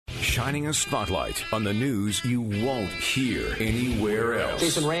shining a spotlight on the news you won't hear anywhere else.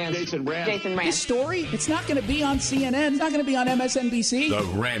 Jason Rantz. This story, it's not going to be on CNN. It's not going to be on MSNBC. The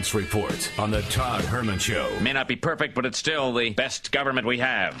Rantz Report on the Todd Herman Show. May not be perfect, but it's still the best government we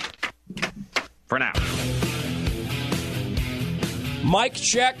have. For now. Mic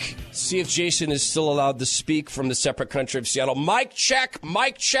check. See if Jason is still allowed to speak from the separate country of Seattle. Mic check.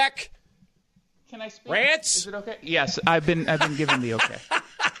 Mic check. Can I speak? Rantz? Is it okay? Yes, I've been given the okay.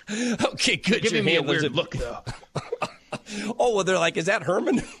 Okay, good. You're giving me a weird look, though. Oh, well, they're like, is that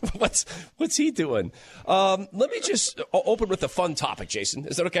Herman? What's he doing? Let me just open with a fun topic, Jason.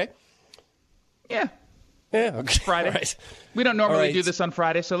 Is that okay? Yeah. Yeah, okay. Friday. Right. We don't normally do this on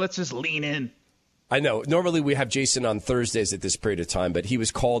Friday, so let's just lean in. I know. Normally we have Jason on Thursdays at this period of time, but he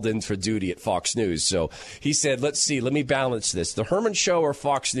was called in for duty at Fox News. So he said, let's see, let me balance this. The Herman Show or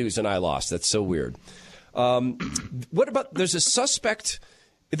Fox News, and I lost. That's so weird. What about, there's a suspect,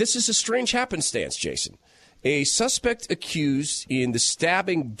 this is a strange happenstance, Jason. A suspect accused in the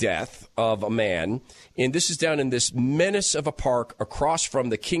stabbing death of a man, and this is down in this menace of a park across from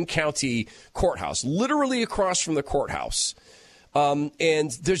the King County Courthouse, literally across from the courthouse.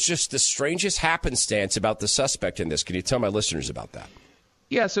 And there's just the strangest happenstance about the suspect in this. Can you tell my listeners about that?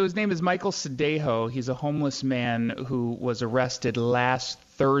 Yeah, so his name is Michael Cedejo. He's a homeless man who was arrested last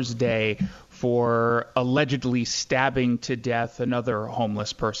Thursday for allegedly stabbing to death another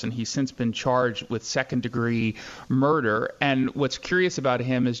homeless person. He's since been charged with second-degree murder. And what's curious about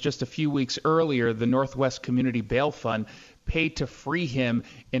him is just a few weeks earlier, the Northwest Community Bail Fund paid to free him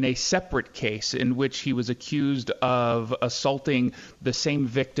in a separate case in which he was accused of assaulting the same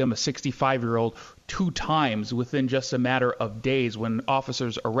victim, a 65-year-old, 2 times within just a matter of days. When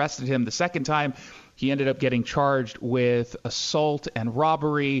officers arrested him the second time, he ended up getting charged with assault and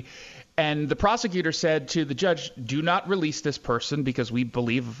robbery. And the prosecutor said to the judge, do not release this person because we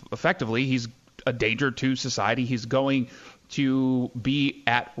believe effectively he's a danger to society. He's going to be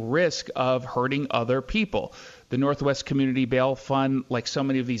at risk of hurting other people. The Northwest Community Bail Fund, like so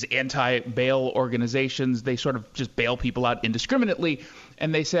many of these anti-bail organizations, they sort of just bail people out indiscriminately.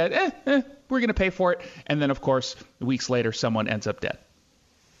 And they said, we're going to pay for it. And then, of course, weeks later, someone ends up dead.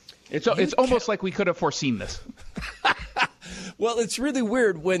 It's almost like we could have foreseen this. Well, it's really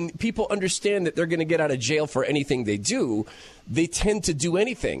weird when people understand that they're going to get out of jail for anything they do. They tend to do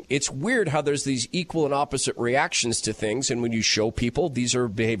anything. It's weird how there's these equal and opposite reactions to things. And when you show people these are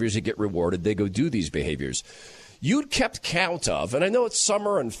behaviors that get rewarded, they go do these behaviors. You'd kept count of, and I know it's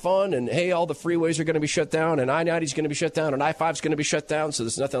summer and fun, and hey, all the freeways are going to be shut down, and I-90 is going to be shut down, and I-5 is going to be shut down, so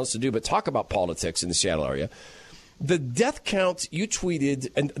there's nothing else to do but talk about politics in the Seattle area. The death count you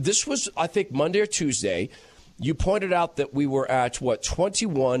tweeted, and this was, I think, Monday or Tuesday. You pointed out that we were at,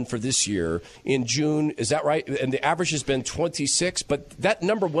 21 for this year in June. Is that right? And the average has been 26, but that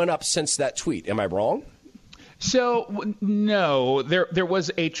number went up since that tweet. Am I wrong? So, no, there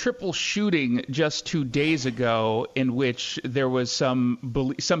was a triple shooting just 2 days ago in which there was some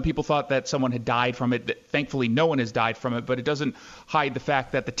people thought that someone had died from it. Thankfully, no one has died from it, but it doesn't hide the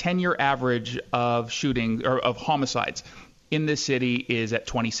fact that the 10-year average of shooting or of homicides in this city is at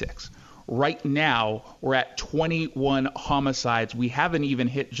 26. Right now, we're at 21 homicides. We haven't even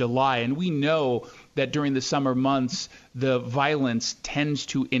hit July, and we know that during the summer months, the violence tends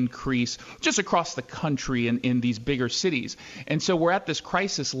to increase just across the country in these bigger cities. And so we're at this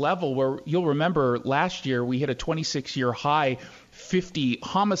crisis level where you'll remember last year we hit a 26-year high, 50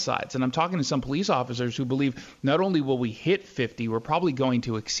 homicides. And I'm talking to some police officers who believe not only will we hit 50, we're probably going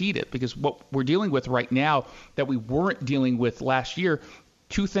to exceed it, because what we're dealing with right now that we weren't dealing with last year,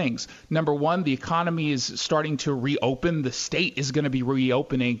 2 things. Number one, the economy is starting to reopen. The state is going to be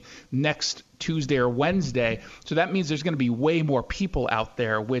reopening next Tuesday or Wednesday. So that means there's going to be way more people out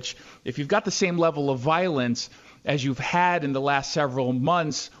there, which if you've got the same level of violence as you've had in the last several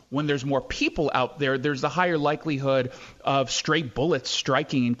months, when there's more people out there, there's the higher likelihood of stray bullets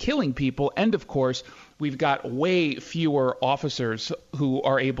striking and killing people. And of course, we've got way fewer officers who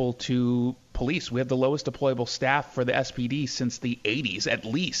are able to police. We have the lowest deployable staff for the SPD since the 80s, at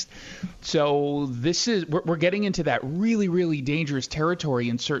least. So we're getting into that really, really dangerous territory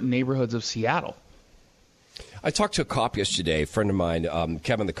in certain neighborhoods of Seattle. I talked to a cop yesterday, a friend of mine,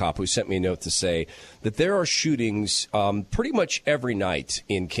 Kevin the cop, who sent me a note to say that there are shootings pretty much every night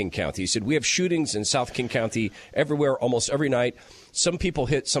in King County. He said, we have shootings in South King County everywhere, almost every night. Some people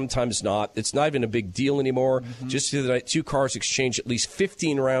hit, sometimes not. It's not even a big deal anymore. Mm-hmm. Just the other night, 2 cars exchanged at least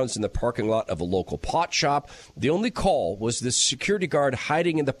 15 rounds in the parking lot of a local pot shop. The only call was the security guard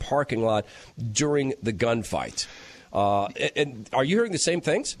hiding in the parking lot during the gunfight. And are you hearing the same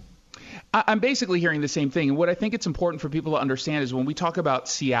things? I'm basically hearing the same thing. And what I think it's important for people to understand is when we talk about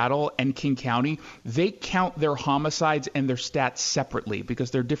Seattle and King County, they count their homicides and their stats separately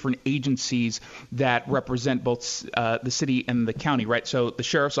because they're different agencies that represent both the city and the county, right? So the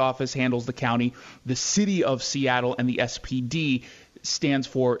sheriff's office handles the county, the city of Seattle, and the SPD stands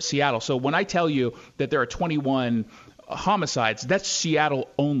for Seattle. So when I tell you that there are 21 homicides, that's Seattle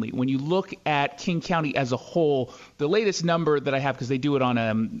only. When you look at King County as a whole, the latest number that I have, because they do it on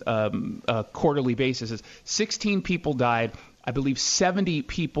a quarterly basis, is 16 people died. I believe 70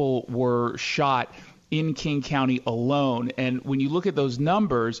 people were shot in King County alone. And when you look at those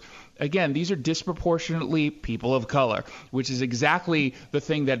numbers, again, these are disproportionately people of color, which is exactly the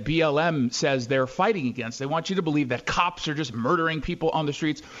thing that BLM says they're fighting against. They want you to believe that cops are just murdering people on the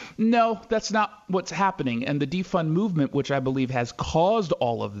streets. No, that's not what's happening. And the defund movement, which I believe has caused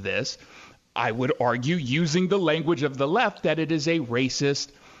all of this, I would argue, using the language of the left, that it is a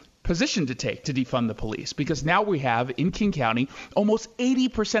racist position to take to defund the police, because now we have in King County almost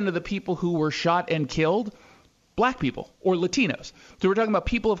 80% of the people who were shot and killed black people or Latinos. So we're talking about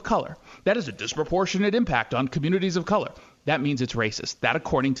people of color. That is a disproportionate impact on communities of color. That means it's racist. That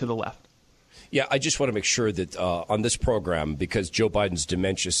according to the left. Yeah, I just want to make sure that on this program, because Joe Biden's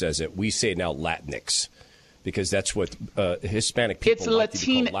dementia says it, we say now Latinx, because that's what Hispanic people like to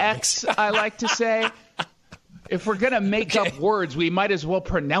be called. It's Latinx, I like to say. If we're going to make up words, we might as well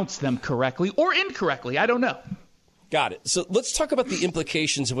pronounce them correctly or incorrectly. I don't know. Got it. So let's talk about the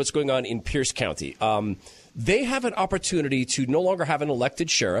implications of what's going on in Pierce County. They have an opportunity to no longer have an elected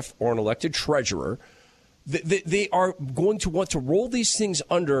sheriff or an elected treasurer. They are going to want to roll these things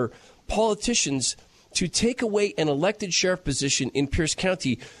under politicians to take away an elected sheriff position in Pierce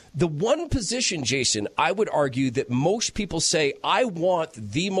County. The one position, Jason, I would argue that most people say, I want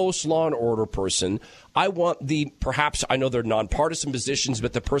the most law and order person. I want the, perhaps, I know they're nonpartisan positions,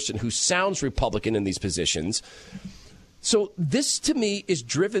 but the person who sounds Republican in these positions. So this, to me, is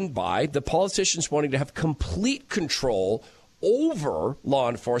driven by the politicians wanting to have complete control over law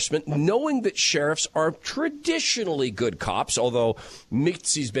enforcement, knowing that sheriffs are traditionally good cops, although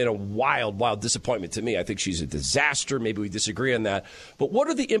Mitzi's been a wild, wild disappointment to me. I think she's a disaster. Maybe we disagree on that. But what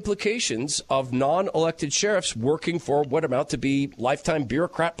are the implications of non-elected sheriffs working for what amount to be lifetime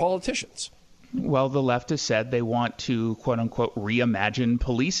bureaucrat politicians? Well, the left has said they want to, quote unquote, reimagine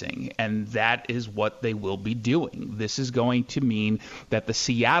policing, and that is what they will be doing. This is going to mean that the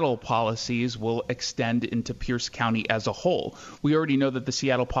Seattle policies will extend into Pierce County as a whole. We already know that the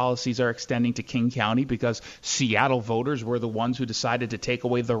Seattle policies are extending to King County because Seattle voters were the ones who decided to take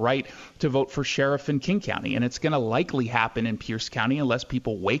away the right to vote for sheriff in King County, and it's going to likely happen in Pierce County unless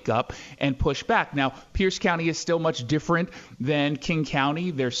people wake up and push back. Now, Pierce County is still much different than King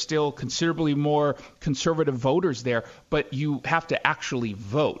County. There's still considerably more conservative voters there, but you have to actually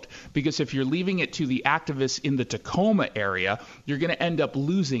vote, because if you're leaving it to the activists in the Tacoma area, you're going to end up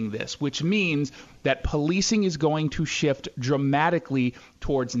losing this, which means that policing is going to shift dramatically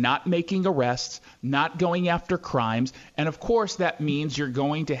towards not making arrests, not going after crimes, and of course that means you're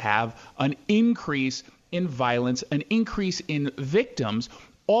going to have an increase in violence, an increase in victims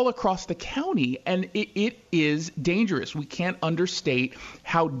all across the county, and it is dangerous. We can't understate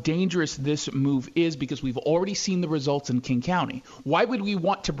how dangerous this move is because we've already seen the results in King County. Why would we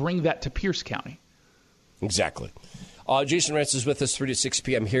want to bring that to Pierce County? Exactly. Jason Rantz is with us 3 to 6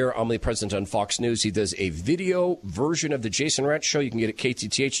 p.m. here. I'm the president on Fox News. He does a video version of the Jason Rantz Show. You can get it at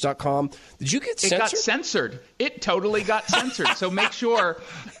kTTH.com. Did you get censored? It got censored. It totally got censored. So make sure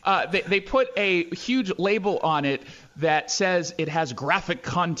they put a huge label on it that says it has graphic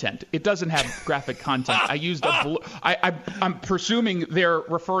content. It doesn't have graphic content. I used I'm presuming they're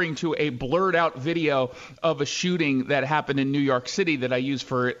referring to a blurred out video of a shooting that happened in New York City that I use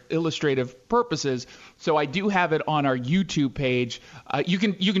for illustrative purposes. So I do have it on our YouTube page. You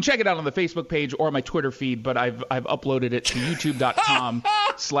can check it out on the Facebook page or my Twitter feed, but I've uploaded it to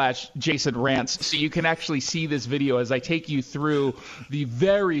youtube.com/Jason Rantz, so you can actually see this video as I take you through the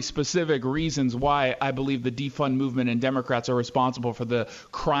very specific reasons why I believe the defund movement and Democrats are responsible for the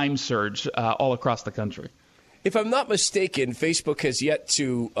crime surge all across the country. If I'm not mistaken, Facebook has yet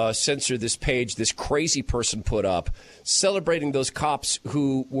to censor this page this crazy person put up celebrating those cops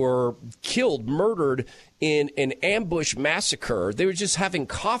who were killed, murdered in an ambush massacre. They were just having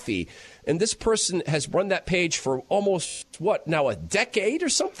coffee. And this person has run that page for almost, a decade or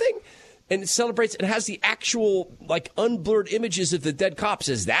something? And it celebrates and has the actual, unblurred images of the dead cops.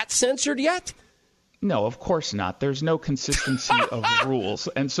 Is that censored yet? No, of course not. There's no consistency of rules.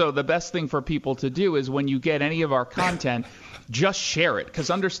 And so the best thing for people to do is when you get any of our content, just share it. Because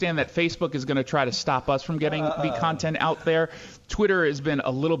understand that Facebook is going to try to stop us from getting the content out there. Twitter has been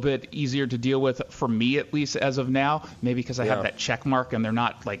a little bit easier to deal with, for me at least as of now. Maybe because I have that check mark and they're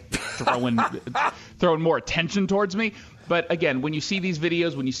not like throwing more attention towards me. But again, when you see these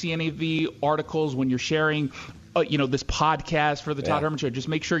videos, when you see any of the articles, when you're sharing this podcast for the Todd Herman Show, just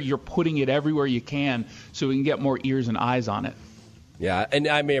make sure you're putting it everywhere you can so we can get more ears and eyes on it. Yeah, and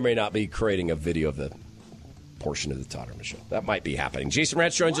I may or may not be creating a video of the portion of the Todd Herman Show. That might be happening. Jason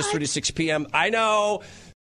Rantz joins us 3 to 6 p.m. I know.